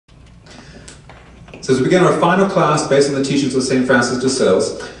So as we begin our final class based on the teachings of St. Francis de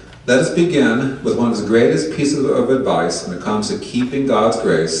Sales, let us begin with one of his greatest pieces of advice when it comes to keeping God's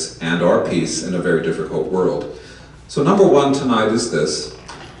grace and our peace in a very difficult world. So number one tonight is this: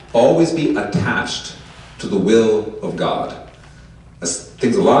 always be attached to the will of God. That's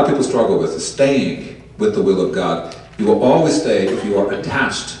things a lot of people struggle with, is staying with the will of God. You will always stay if you are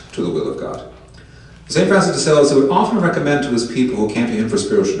attached to the will of God. St. Francis de Sales would often recommend to his people who came to him for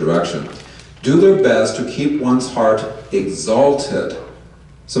spiritual direction, do their best to keep one's heart exalted.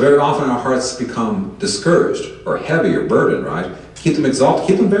 So very often our hearts become discouraged or heavy or burdened, right? Keep them exalted,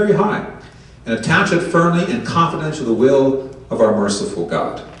 keep them very high, and attach it firmly and confidently to the will of our merciful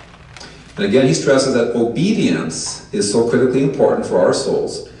God. And again, he stresses that obedience is so critically important for our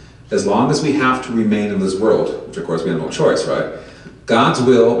souls, as long as we have to remain in this world, which of course we have no choice, right? God's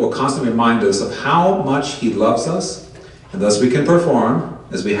will constantly remind us of how much he loves us, and thus we can perform,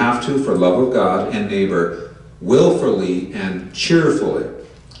 as we have to, for love of God and neighbor, willfully and cheerfully.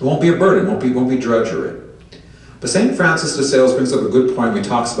 It won't be a burden, won't be drudgery. But St. Francis de Sales brings up a good point when he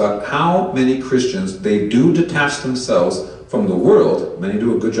talks about how many Christians, they do detach themselves from the world. Many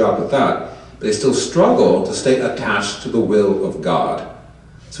do a good job with that, but they still struggle to stay attached to the will of God.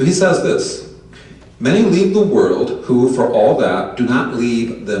 So he says this: many leave the world who, for all that, do not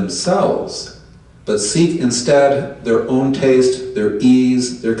leave themselves, but seek instead their own taste, their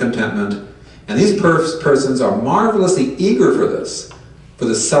ease, their contentment. And these persons are marvelously eager for this, for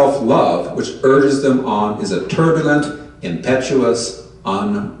the self-love which urges them on is a turbulent, impetuous,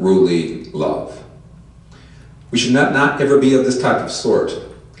 unruly love. We should not ever be of this type of sort.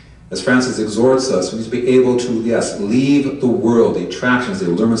 As Francis exhorts us, we need to be able to, yes, leave the world, the attractions, the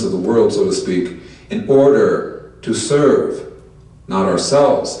allurements of the world, so to speak, in order to serve, not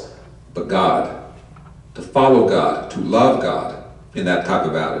ourselves, but God, to follow God, to love God in that type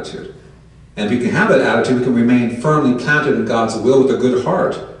of attitude. And if we can have that attitude, we can remain firmly planted in God's will with a good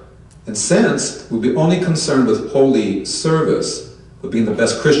heart. And since we'll be only concerned with holy service, with being the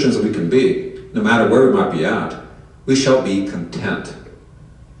best Christians that we can be, no matter where we might be at, we shall be content.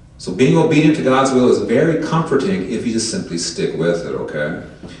 So being obedient to God's will is very comforting if you just simply stick with it, okay?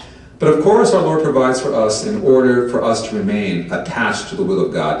 But of course our Lord provides for us in order for us to remain attached to the will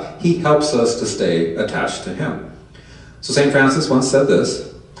of God. He helps us to stay attached to him. So St. Francis once said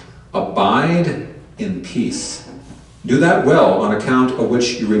this: abide in peace. Do that well on account of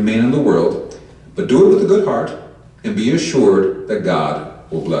which you remain in the world, but do it with a good heart, and be assured that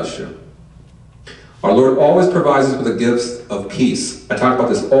God will bless you. Our Lord always provides us with a gift of peace. I talk about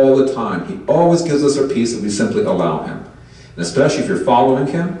this all the time. He always gives us our peace if we simply allow him. And especially if you're following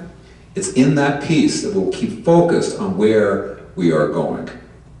him, it's in that peace that we'll keep focused on where we are going.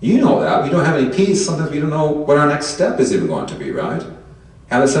 You know that. We don't have any peace. Sometimes we don't know what our next step is even going to be, right?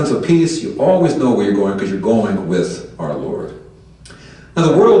 Have a sense of peace. You always know where you're going because you're going with our Lord. Now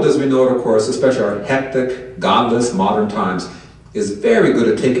the world, as we know it, of course, especially our hectic, godless, modern times, is very good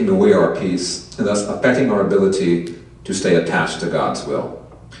at taking away our peace and thus affecting our ability to stay attached to God's will.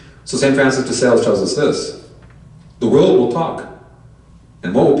 So St. Francis de Sales tells us this: the world will talk.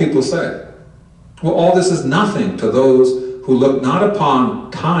 And what will people say? Well, all this is nothing to those who look not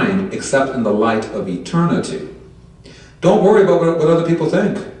upon time except in the light of eternity. Don't worry about what other people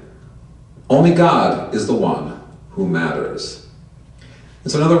think. Only God is the one who matters.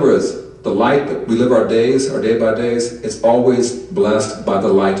 And so in other words, the light that we live our days, our day by days, it's always blessed by the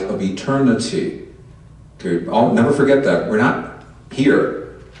light of eternity. Okay, I'll never forget that. We're not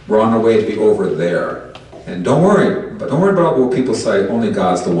here. We're on our way to be over there. And don't worry about what people say. Only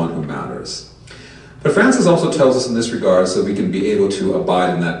God's the one who matters. But Francis also tells us in this regard, so we can be able to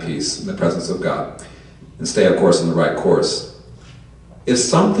abide in that peace, in the presence of God, and stay, of course, on the right course. If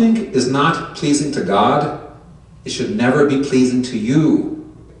something is not pleasing to God, it should never be pleasing to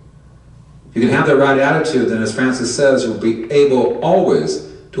you. If you can have the right attitude, then as Francis says, you'll be able always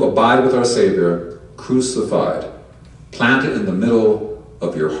to abide with our Savior, crucified, planted in the middle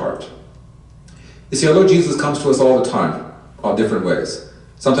of your heart. You see, our Lord Jesus comes to us all the time, all different ways.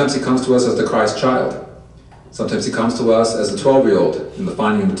 Sometimes he comes to us as the Christ child. Sometimes he comes to us as the 12-year-old in the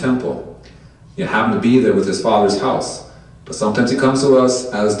finding of the temple. You happen to be there with his Father's house. But sometimes he comes to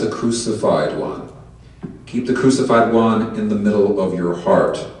us as the crucified one. Keep the crucified one in the middle of your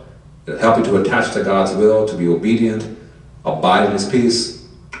heart. It'll help you to attach to God's will, to be obedient, abide in his peace.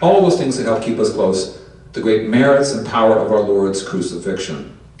 All those things that help keep us close to the great merits and power of our Lord's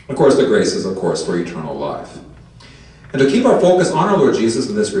crucifixion. Of course, the graces, of course, for eternal life. And to keep our focus on our Lord Jesus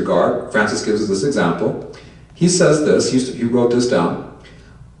in this regard, Francis gives us this example. He says this, he wrote this down: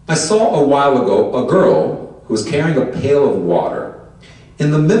 I saw a while ago a girl who was carrying a pail of water. in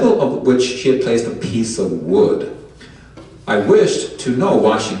the middle of which she had placed a piece of wood. I wished to know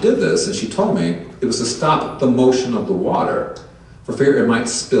why she did this, and she told me it was to stop the motion of the water, for fear it might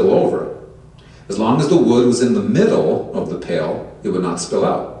spill over. As long as the wood was in the middle of the pail, it would not spill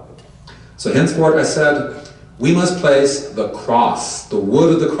out. So henceforth I said, we must place the cross, the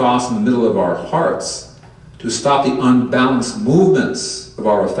wood of the cross, in the middle of our hearts to stop the unbalanced movements of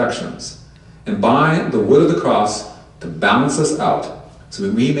our affections, and by the wood of the cross to balance us out, so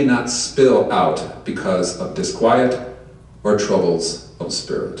that we may not spill out because of disquiet or troubles of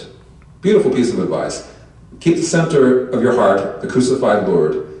spirit. Beautiful piece of advice. Keep the center of your heart the crucified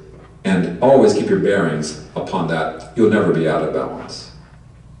Lord, and always keep your bearings upon that. You'll never be out of balance.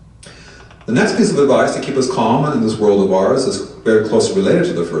 The next piece of advice to keep us calm in this world of ours is very closely related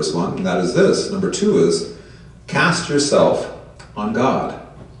to the first one, and that is this. Number 2 is, cast yourself on God.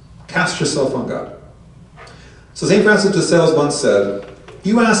 Cast yourself on God. So St. Francis de Sales once said,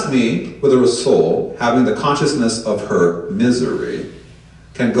 you ask me whether a soul, having the consciousness of her misery,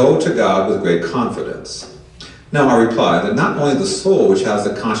 can go to God with great confidence. Now I reply that not only the soul which has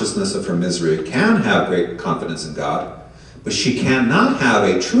the consciousness of her misery can have great confidence in God, but she cannot have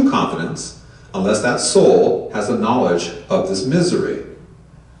a true confidence unless that soul has a knowledge of this misery.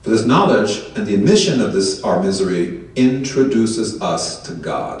 For this knowledge and the admission of this our misery introduces us to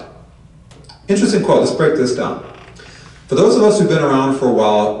God. Interesting quote. Let's break this down. For those of us who've been around for a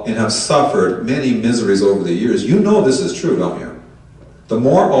while and have suffered many miseries over the years, you know this is true, don't you? The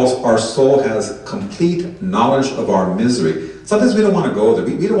more our soul has complete knowledge of our misery, sometimes we don't want to go there.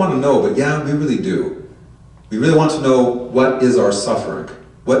 We don't want to know, but yeah, we really do. We really want to know what is our suffering,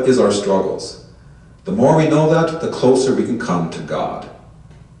 what is our struggles. The more we know that, the closer we can come to God.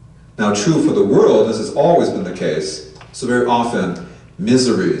 Now, true for the world, this has always been the case, so very often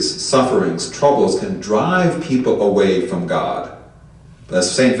miseries, sufferings, troubles can drive people away from God. But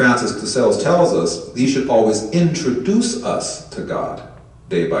as St. Francis de Sales tells us, these should always introduce us to God,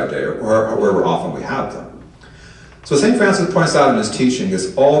 day by day, or however often we have them. So St. Francis points out in his teaching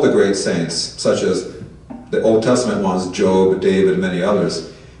is all the great saints, such as the Old Testament ones, Job, David, and many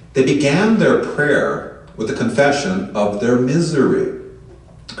others, they began their prayer with the confession of their misery.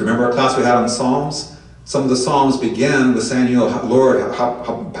 Remember our class we had on Psalms? Some of the Psalms begin with saying, you know, Lord,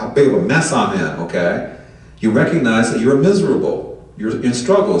 how big of a mess I'm in, okay? You recognize that you're miserable. You're in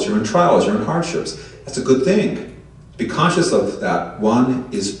struggles, you're in trials, you're in hardships. That's a good thing. Be conscious of that. One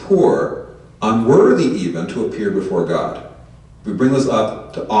is poor, unworthy even to appear before God. We bring this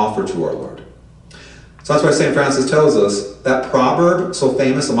up to offer to our Lord. So that's why St. Francis tells us that proverb, so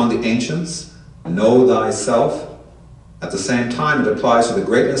famous among the ancients, know thyself. At the same time, it applies to the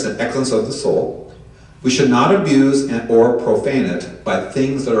greatness and excellence of the soul. We should not abuse or profane it by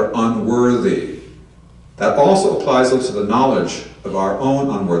things that are unworthy. That also applies to the knowledge of our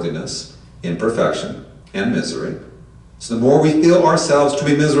own unworthiness, imperfection, and misery. So the more we feel ourselves to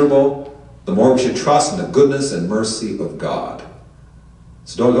be miserable, the more we should trust in the goodness and mercy of God.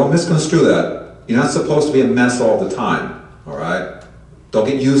 So don't misconstrue that. You're not supposed to be a mess all the time, all right? Don't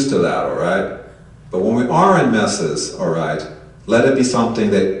get used to that, all right? But when we are in messes, all right, let it be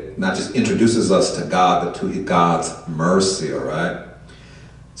something that not just introduces us to God, but to God's mercy, all right?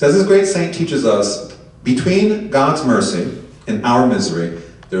 So as this great saint teaches us, between God's mercy and our misery,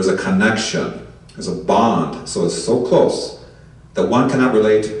 there's a connection, there's a bond, so it's so close that one cannot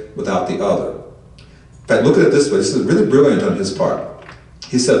relate without the other. In fact, look at it this way. This is really brilliant on his part.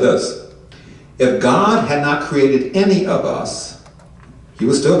 He said this, if God had not created any of us, he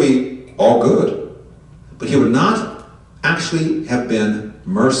would still be all good. But he would not actually have been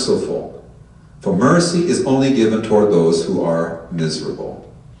merciful. For mercy is only given toward those who are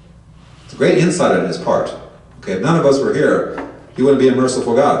miserable. It's a great insight on his part. Okay, if none of us were here, he wouldn't be a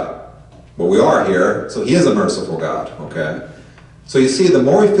merciful God. But we are here, so he is a merciful God. Okay? So you see, the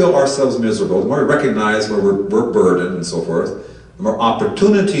more we feel ourselves miserable, the more we recognize where we're burdened and so forth, the more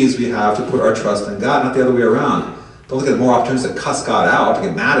opportunities we have to put our trust in God, not the other way around. Don't look at the more opportunities to cuss God out, to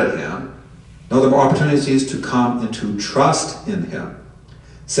get mad at him. No, the more opportunities to come and to trust in him.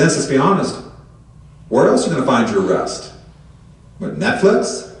 Since, let's be honest, where else are you going to find your rest? What,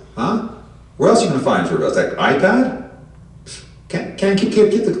 Netflix? Huh? Where else are you going to find your rest? Like iPad? Can't keep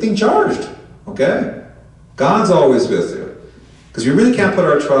the thing charged. Okay? God's always with you. Because we really can't put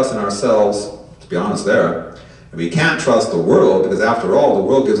our trust in ourselves, to be honest there. And we can't trust the world, because after all, the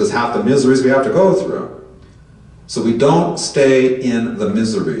world gives us half the miseries we have to go through. So we don't stay in the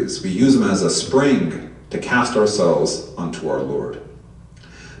miseries. We use them as a spring to cast ourselves unto our Lord.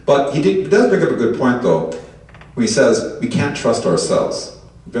 But he does bring up a good point, though, when he says we can't trust ourselves.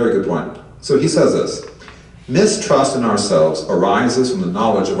 Very good point. So he says this, Mistrust in ourselves arises from the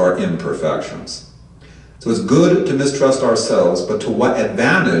knowledge of our imperfections. So it's good to mistrust ourselves, but to what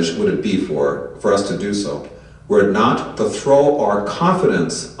advantage would it be for us to do so? Were it not to throw our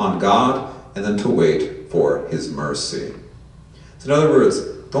confidence on God and then to wait for his mercy. So in other words,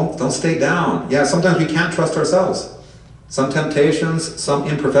 don't stay down. Yeah, sometimes we can't trust ourselves. Some temptations, some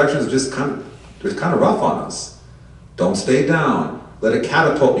imperfections are just kind of rough on us. Don't stay down. Let it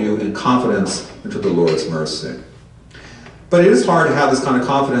catapult you in confidence into the Lord's mercy. But it is hard to have this kind of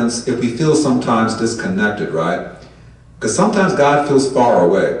confidence if we feel sometimes disconnected, right? Because sometimes God feels far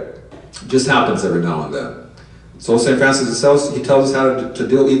away. It just happens every now and then. So St. Francis he tells us how to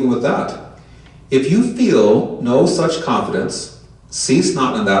deal even with that. If you feel no such confidence, cease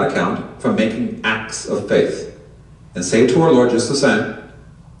not on that account from making acts of faith. And say to our Lord just the same,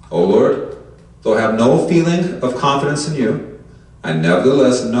 O Lord, though I have no feeling of confidence in you, I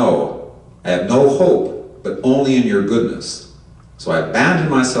nevertheless know I have no hope, but only in your goodness. So I abandon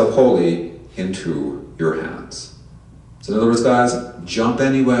myself wholly into your hands. So in other words, guys, jump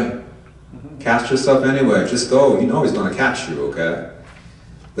anyway. Cast yourself anyway. Just go. You know he's going to catch you, okay?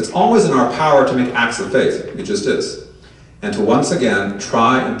 It's always in our power to make acts of faith. It just is. And to once again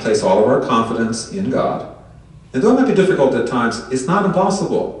try and place all of our confidence in God. And though it might be difficult at times, it's not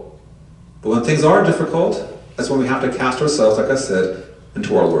impossible. But when things are difficult, that's when we have to cast ourselves, like I said,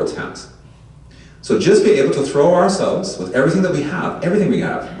 into our Lord's hands. So just be able to throw ourselves with everything we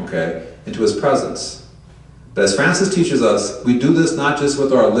have, okay, into his presence. But as Francis teaches us, we do this not just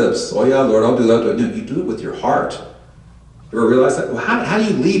with our lips. Oh yeah, Lord, I'll do that. No, you do it with your heart. You ever realize that? Well, how do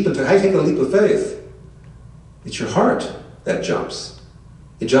you take a leap of faith? It's your heart that jumps.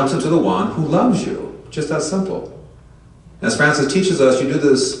 It jumps into the one who loves you. Just that simple. As Francis teaches us, you do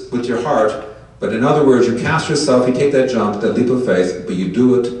this with your heart, but in other words, you cast yourself, you take that jump, that leap of faith, but you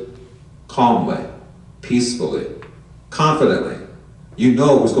do it calmly, peacefully, confidently. You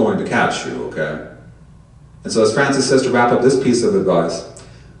know who's going to catch you, okay? And so as Francis says to wrap up this piece of advice,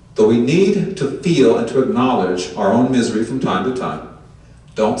 though we need to feel and to acknowledge our own misery from time to time,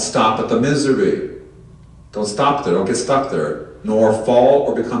 don't stop at the misery. Don't stop there, don't get stuck there, nor fall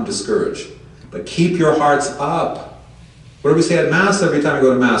or become discouraged. But keep your hearts up. What do we say at Mass every time we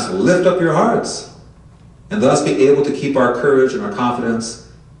go to Mass? Lift up your hearts. And thus be able to keep our courage and our confidence.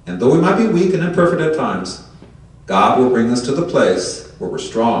 And though we might be weak and imperfect at times, God will bring us to the place where we're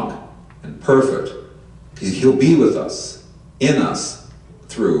strong and perfect. Because he'll be with us, in us,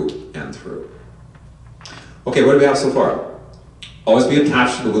 through and through. Okay, what do we have so far? Always be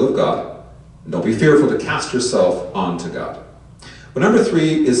attached to the will of God. And don't be fearful to cast yourself onto God. But number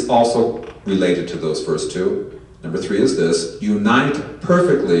 3 is also related to those first two. Number 3 is this: unite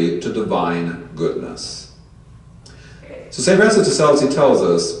perfectly to divine goodness. So St. Francis de Sales, he tells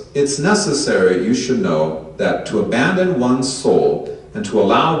us, it's necessary, you should know, that to abandon one's soul and to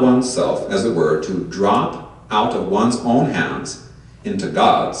allow oneself, as it were, to drop out of one's own hands into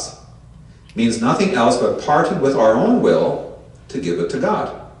God's, means nothing else but parting with our own will to give it to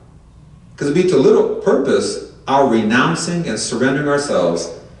God. Because it'd be to little purpose our renouncing and surrendering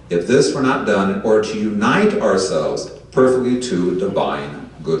ourselves if this were not done in order to unite ourselves perfectly to divine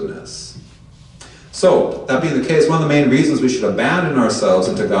goodness. So, that being the case, one of the main reasons we should abandon ourselves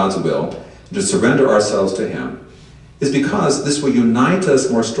into God's will and to surrender ourselves to him is because this will unite us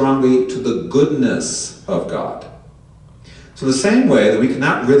more strongly to the goodness of God. So the same way that we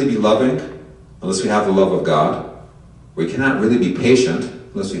cannot really be loving unless we have the love of God, we cannot really be patient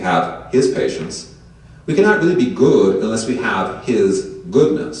unless we have his patience, we cannot really be good unless we have his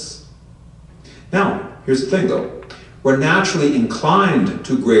goodness. Now, here's the thing though. We're naturally inclined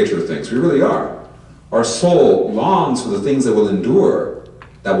to greater things. We really are. Our soul longs for the things that will endure,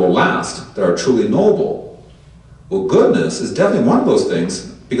 that will last, that are truly noble. Well, goodness is definitely one of those things,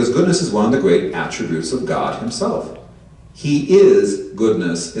 because goodness is one of the great attributes of God himself. He is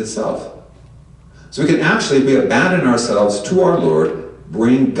goodness itself. So we can actually, if we abandon ourselves to our Lord,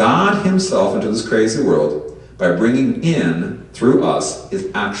 bring God himself into this crazy world by bringing in, through us, his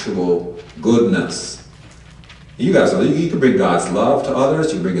actual goodness. You guys know, you can bring God's love to others,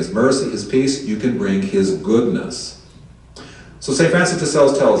 you can bring his mercy, his peace, you can bring his goodness. So St. Francis de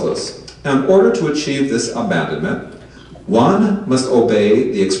Sales tells us, now in order to achieve this abandonment, one must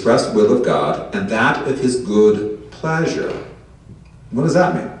obey the expressed will of God and that of his good pleasure. What does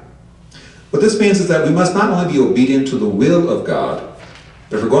that mean? What this means is that we must not only be obedient to the will of God,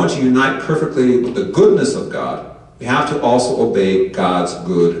 but if we're going to unite perfectly with the goodness of God, we have to also obey God's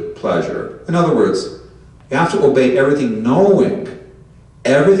good pleasure. In other words, we have to obey everything, knowing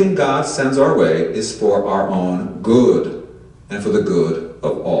everything God sends our way is for our own good and for the good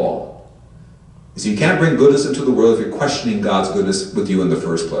of all. So you can't bring goodness into the world if you're questioning God's goodness with you in the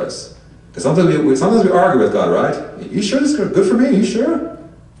first place. Because sometimes we argue with God, right? You sure this is good for me? You sure?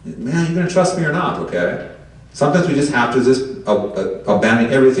 Man, you going to trust me or not, okay? Sometimes we just have to just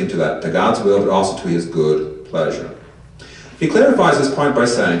abandon everything to that, to God's will, but also to his good pleasure. He clarifies this point by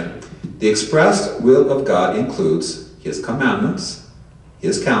saying, the expressed will of God includes his commandments,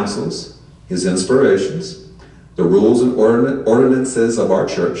 his counsels, his inspirations, the rules and ordinances of our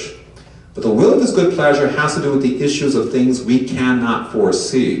church. But the will of his good pleasure has to do with the issues of things we cannot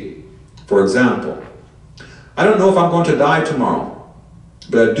foresee. For example, I don't know if I'm going to die tomorrow,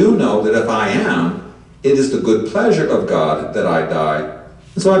 but I do know that if I am, it is the good pleasure of God that I die.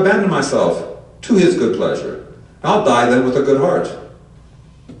 And so I abandon myself to his good pleasure. I'll die then with a good heart.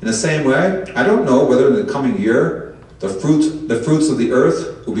 In the same way, I don't know whether in the coming year the fruits of the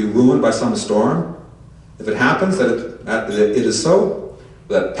earth will be ruined by some storm. If it happens that it is so,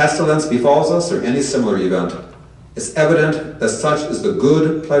 that pestilence befalls us or any similar event, it's evident that such is the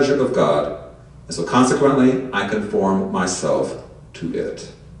good pleasure of God, and so consequently I conform myself to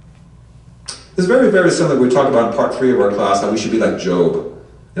it. It's very, very similar to what we talked about in part 3 of our class, how we should be like Job,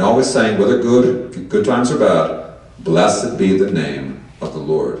 and always saying, whether good times or bad, blessed be the name of the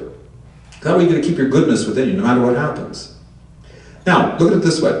Lord. That way you're going to keep your goodness within you no matter what happens. Now, look at it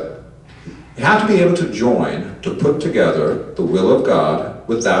this way. You have to be able to join, to put together the will of God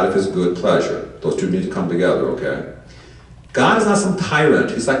with that of his good pleasure. Those two need to come together, okay? God is not some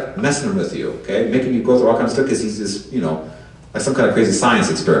tyrant. He's like messing with you, okay? Making you go through all kinds of stuff because he's just, like some kind of crazy science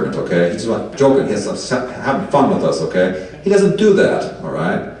experiment, okay? He's just like joking. He's having fun with us, okay? He doesn't do that, all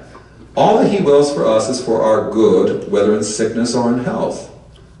right? All that he wills for us is for our good, whether in sickness or in health.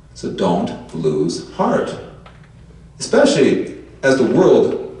 So don't lose heart. Especially as the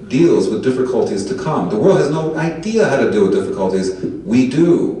world deals with difficulties to come. The world has no idea how to deal with difficulties. We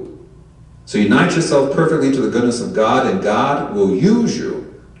do. So unite yourself perfectly to the goodness of God, and God will use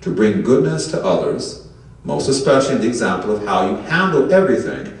you to bring goodness to others, most especially in the example of how you handle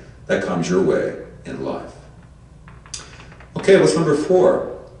everything that comes your way in life. Okay, what's number 4?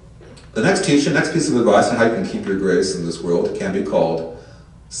 The next piece of advice on how you can keep your grace in this world can be called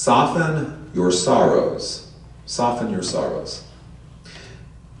soften your sorrows. Soften your sorrows.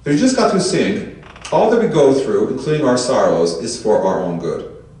 If you just got through seeing, all that we go through, including our sorrows, is for our own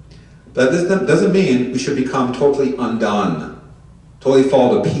good. But that doesn't mean we should become totally undone, totally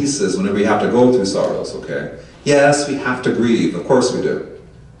fall to pieces whenever we have to go through sorrows, okay? Yes, we have to grieve, of course we do.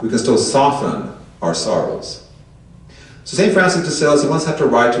 We can still soften our sorrows. So St. Francis de Sales, he once had to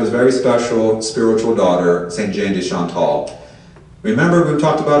write to his very special spiritual daughter, St. Jane de Chantal. Remember we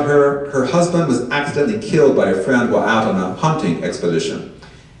talked about her husband was accidentally killed by a friend while out on a hunting expedition.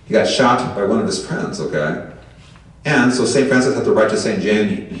 He got shot by one of his friends, okay? And so St. Francis had to write to St.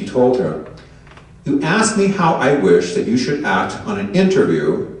 Jane, he told her, you asked me how I wish that you should act on an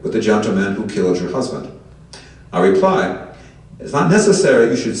interview with the gentleman who killed your husband. I reply, it's not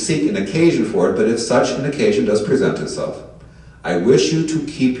necessary you should seek an occasion for it, but if such an occasion does present itself, I wish you to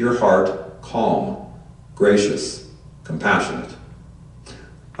keep your heart calm, gracious, compassionate.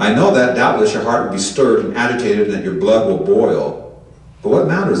 I know that doubtless your heart will be stirred and agitated and that your blood will boil, but what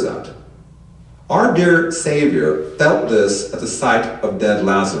matters that? Our dear Savior felt this at the sight of dead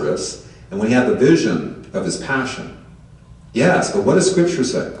Lazarus and when he had the vision of his passion. Yes, but what does Scripture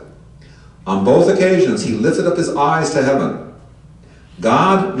say? On both occasions he lifted up his eyes to heaven.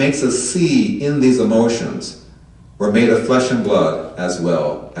 God makes us see in these emotions we're made of flesh and blood as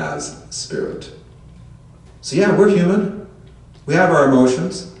well as spirit. So yeah, we're human. We have our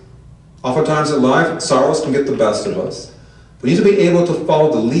emotions. Oftentimes in life, sorrows can get the best of us. We need to be able to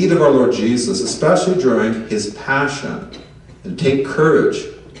follow the lead of our Lord Jesus, especially during his passion, and take courage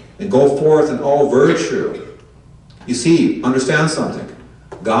and go forth in all virtue. You see, understand something.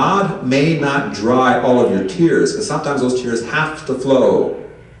 God may not dry all of your tears, because sometimes those tears have to flow.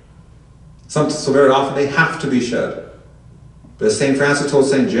 So very often they have to be shed. But as St. Francis told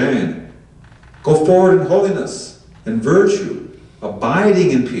St. Jane, go forward in holiness and virtue, abiding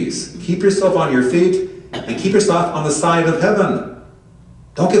in peace. Keep yourself on your feet and keep yourself on the side of heaven.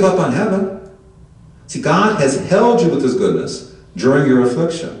 Don't give up on heaven. See, God has held you with his goodness during your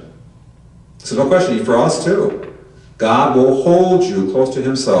affliction. So no question, for us too. God will hold you close to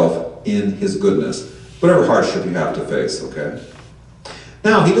himself in his goodness, whatever hardship you have to face, okay?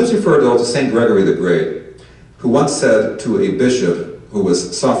 Now, he does refer, though, to St. Gregory the Great, who once said to a bishop who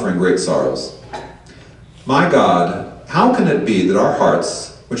was suffering great sorrows, my God, how can it be that our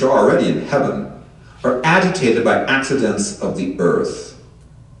hearts, which are already in heaven, are agitated by accidents of the earth?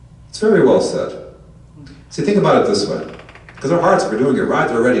 It's very well said. See, think about it this way. Because our hearts, if we're doing it right,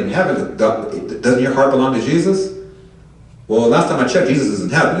 they're already in heaven. Doesn't your heart belong to Jesus? Well, last time I checked, Jesus is in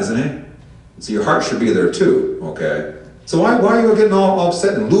heaven, isn't he? So your heart should be there too, okay? So why are you getting all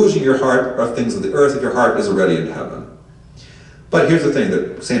upset and losing your heart of things of the earth if your heart is already in heaven? But here's the thing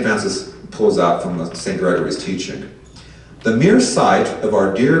that St. Francis pulls out from St. Gregory's teaching. The mere sight of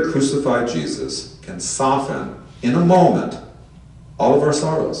our dear crucified Jesus can soften, in a moment, all of our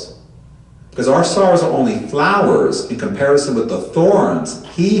sorrows. Because our sorrows are only flowers in comparison with the thorns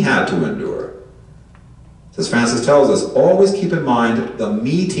he had to endure. As Francis tells us, always keep in mind the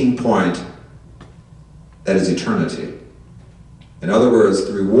meeting point that is eternity. In other words,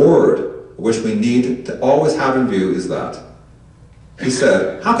 the reward which we need to always have in view is that. He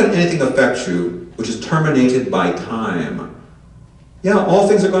said, how can anything affect you which is terminated by time? Yeah, all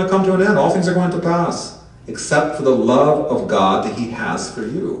things are going to come to an end. All things are going to pass, except for the love of God that he has for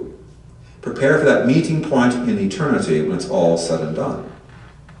you. Prepare for that meeting point in eternity when it's all said and done.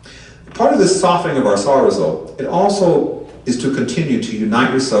 Part of this softening of our sorrows, though, it also is to continue to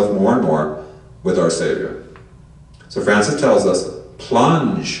unite yourself more and more with our Savior. So Francis tells us,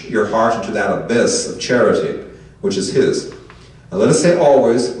 plunge your heart into that abyss of charity, which is his. And let us say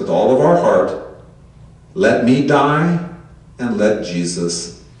always, with all of our heart, let me die and let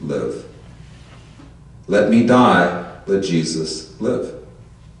Jesus live. Let me die, let Jesus live.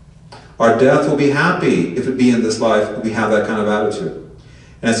 Our death will be happy if it be in this life, if we have that kind of attitude.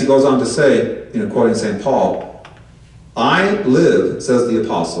 And as he goes on to say, quoting St. Paul, I live, says the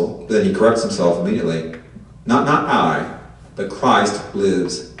apostle, then he corrects himself immediately, not I, but Christ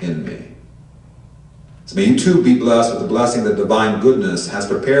lives in me. So may you too be blessed with the blessing that divine goodness has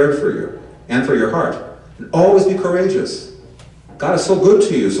prepared for you and for your heart. And always be courageous. God is so good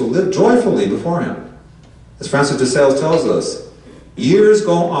to you, so live joyfully before him. As Francis de Sales tells us, years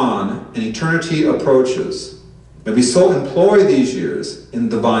go on and eternity approaches. May we so employ these years in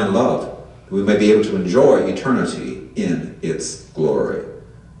divine love that we may be able to enjoy eternity in its glory.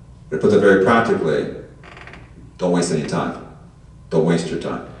 But to put that very practically, don't waste any time. Don't waste your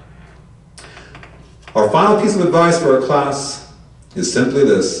time. Our final piece of advice for our class is simply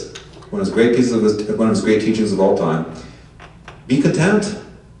this, one of his great teachings of all time. Be content.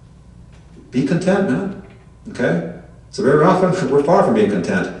 Be content, man. Okay? So very often, we're far from being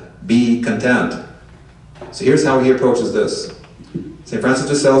content. Be content. So here's how he approaches this. St. Francis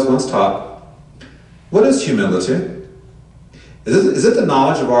de Sales once taught, what is humility? Is it the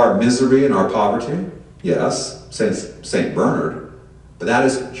knowledge of our misery and our poverty? Yes, St. Bernard. But that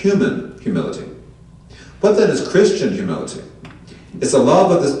is human humility. What then is Christian humility? It's a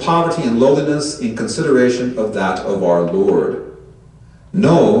love of this poverty and lowliness in consideration of that of our Lord.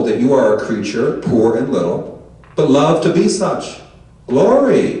 Know that you are a creature, poor and little, but love to be such.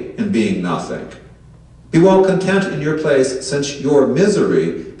 Glory in being nothing. Be well content in your place, since your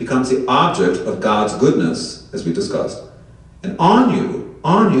misery becomes the object of God's goodness, as we discussed. And on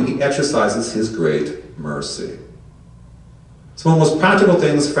you he exercises his great mercy. So one of the most practical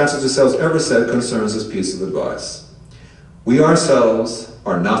things Francis de Sales ever said concerns this piece of advice. We ourselves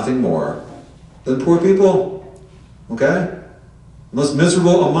are nothing more than poor people. Okay? The most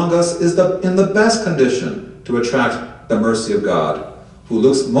miserable among us is in the best condition to attract the mercy of God, who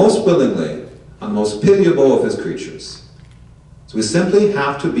looks most willingly on the most pitiable of his creatures. So we simply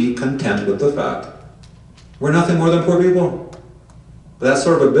have to be content with the fact we're nothing more than poor people. But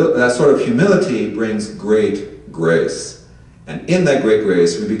that sort of humility brings great grace. And in that great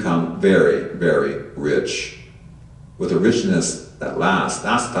grace, we become very, very rich. With a richness that lasts.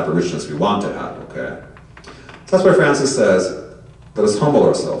 That's the type of richness we want to have, okay? So that's why Francis says, let us humble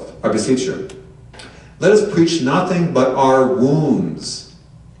ourselves. I beseech you. Let us preach nothing but our wounds.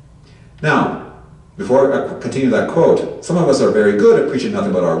 Now, before I continue that quote, some of us are very good at preaching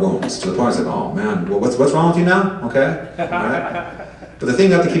nothing but our wounds. To the point I said, oh man, well, what's wrong with you now? Okay? All right? But the thing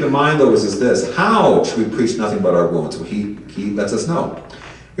you have to keep in mind, though, is this. How should we preach nothing but our wounds? Well, he lets us know.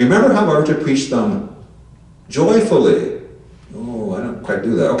 Remember, however, to preach them joyfully. Oh, I don't quite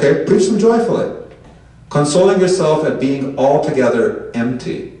do that. Okay, preach them joyfully. Consoling yourself at being altogether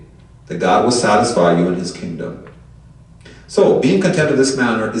empty, that God will satisfy you in his kingdom. So, being content in this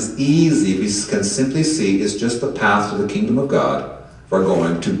manner is easy. We can simply see is just the path to the kingdom of God for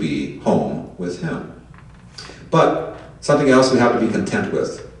going to be home with him. But something else we have to be content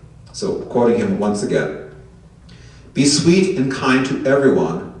with. So, quoting him once again, be sweet and kind to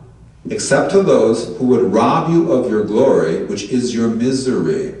everyone, except to those who would rob you of your glory, which is your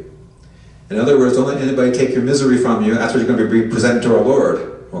misery. In other words, don't let anybody take your misery from you. That's what you're going to be presenting to our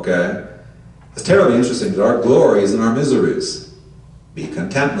Lord. Okay? It's terribly interesting that our glory is in our miseries. Be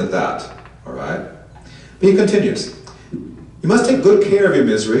content with that. All right? But he continues. You must take good care of your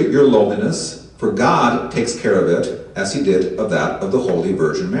misery, your loneliness, for God takes care of it, as he did of that of the Holy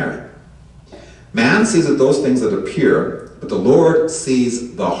Virgin Mary. Man sees at those things that appear, but the Lord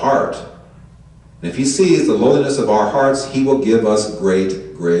sees the heart. And if he sees the lowliness of our hearts, he will give us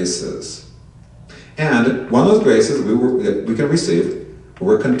great graces. And one of those graces we can receive, when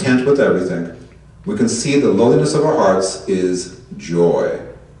we're content with everything, we can see the lowliness of our hearts is joy.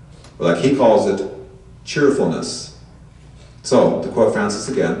 Or like he calls it, cheerfulness. So, to quote Francis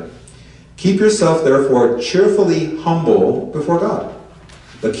again, keep yourself therefore cheerfully humble before God.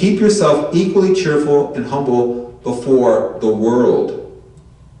 But keep yourself equally cheerful and humble before the world.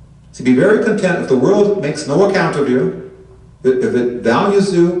 So be very content if the world makes no account of you, if it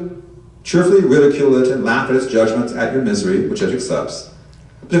values you, cheerfully ridicule it and laugh at its judgments at your misery, which it accepts.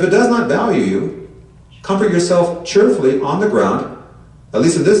 But if it does not value you, comfort yourself cheerfully on the ground. At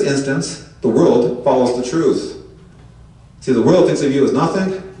least in this instance, the world follows the truth. See, the world thinks of you as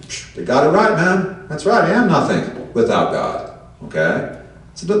nothing. They got it right, man. That's right, I am nothing without God. Okay?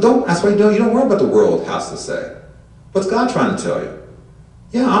 So that's why you don't worry about what the world has to say. What's God trying to tell you?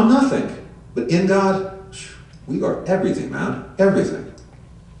 Yeah, I'm nothing. But in God, we are everything, man. Everything.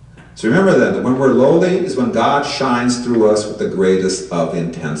 So remember then that when we're lowly is when God shines through us with the greatest of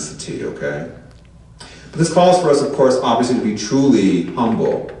intensity, okay? But this calls for us, of course, obviously to be truly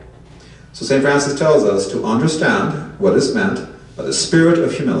humble. So St. Francis tells us to understand what is meant by the spirit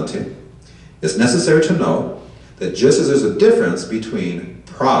of humility. It's necessary to know that just as there's a difference between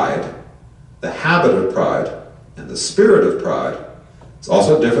pride, the habit of pride, and the spirit of pride, there's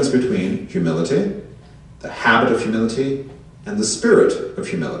also a difference between humility, the habit of humility, and the spirit of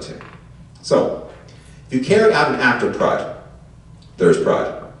humility. So, if you carry out an act of pride, there's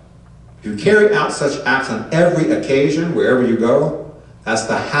pride. If you carry out such acts on every occasion, wherever you go, that's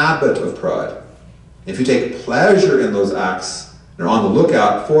the habit of pride. If you take pleasure in those acts and are on the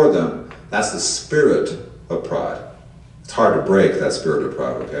lookout for them, that's the spirit of pride. It's hard to break that spirit of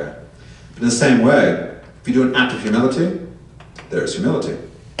pride, okay? But in the same way, if you do an act of humility, there's humility.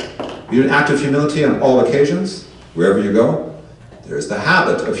 If you do an act of humility on all occasions, wherever you go, there's the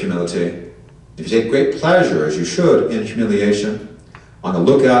habit of humility. If you take great pleasure, as you should, in humiliation, on the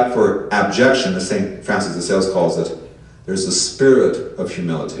lookout for abjection, as St. Francis de Sales calls it, there's the spirit of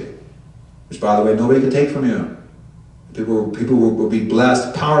humility, which, by the way, nobody can take from you. People will be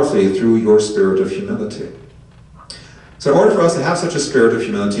blessed powerfully through your spirit of humility. So in order for us to have such a spirit of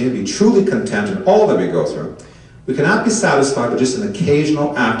humility and be truly content in all that we go through, we cannot be satisfied with just an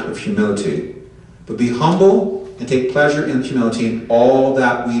occasional act of humility, but be humble and take pleasure in humility in all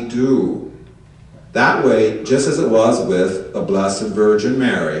that we do. That way, just as it was with the Blessed Virgin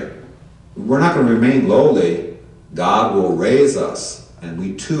Mary, we're not going to remain lowly. God will raise us, and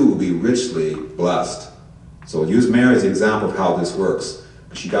we too will be richly blessed. So we'll use Mary as the example of how this works.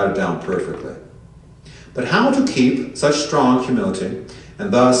 She got it down perfectly. But how to keep such strong humility,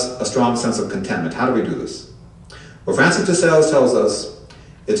 and thus a strong sense of contentment? How do we do this? Well, Francis de Sales tells us,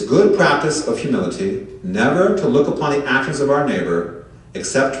 it's good practice of humility never to look upon the actions of our neighbor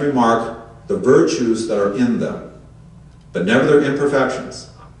except to remark the virtues that are in them, but never their imperfections.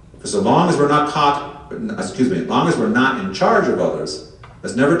 For so long as we're not as long as we're not in charge of others,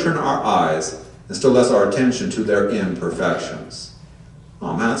 let's never turn our eyes and still less our attention to their imperfections.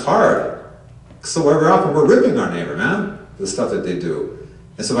 Oh man, it's hard. So very often we're ripping our neighbor, man, the stuff that they do.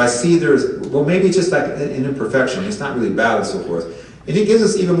 And so if I see maybe it's just like an imperfection, it's not really bad and so forth. And he gives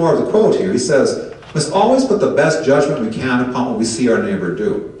us even more of the quote here. He says, must always put the best judgment we can upon what we see our neighbor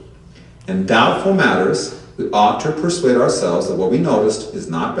do. In doubtful matters, we ought to persuade ourselves that what we noticed is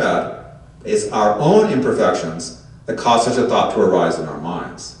not bad. It's our own imperfections that cause such a thought to arise in our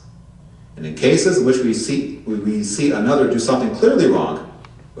minds. And in cases in which we see another do something clearly wrong,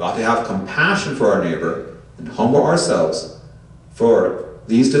 we ought to have compassion for our neighbor and humble ourselves for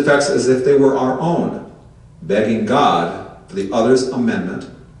these defects as if they were our own, begging God for the other's amendment,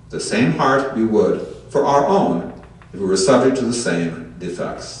 the same heart we would for our own if we were subject to the same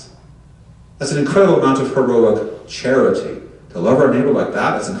defects. That's an incredible amount of heroic charity. To love our neighbor like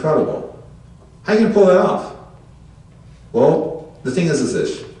that, that's incredible. How are you going to pull that off? Well, the thing is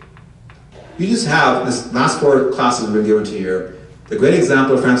this. You just have, this last 4 classes we've been given to here, the great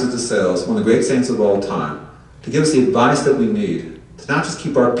example of Francis de Sales, one of the great saints of all time, to give us the advice that we need, to not just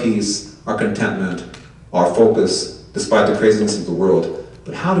keep our peace, our contentment, our focus, despite the craziness of the world,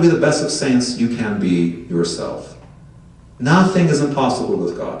 but how to be the best of saints you can be yourself. Nothing is impossible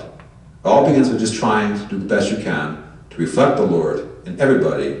with God. It all begins with just trying to do the best you can to reflect the Lord in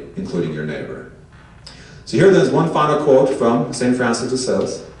everybody, including your neighbor. So here there's one final quote from St. Francis de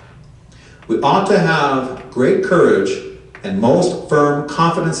Sales. We ought to have great courage and most firm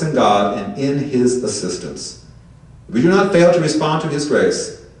confidence in God and in his assistance. If we do not fail to respond to his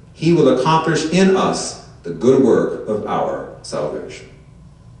grace, he will accomplish in us the good work of our salvation.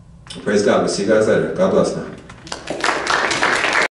 Praise God. We'll see you guys later. God bless now.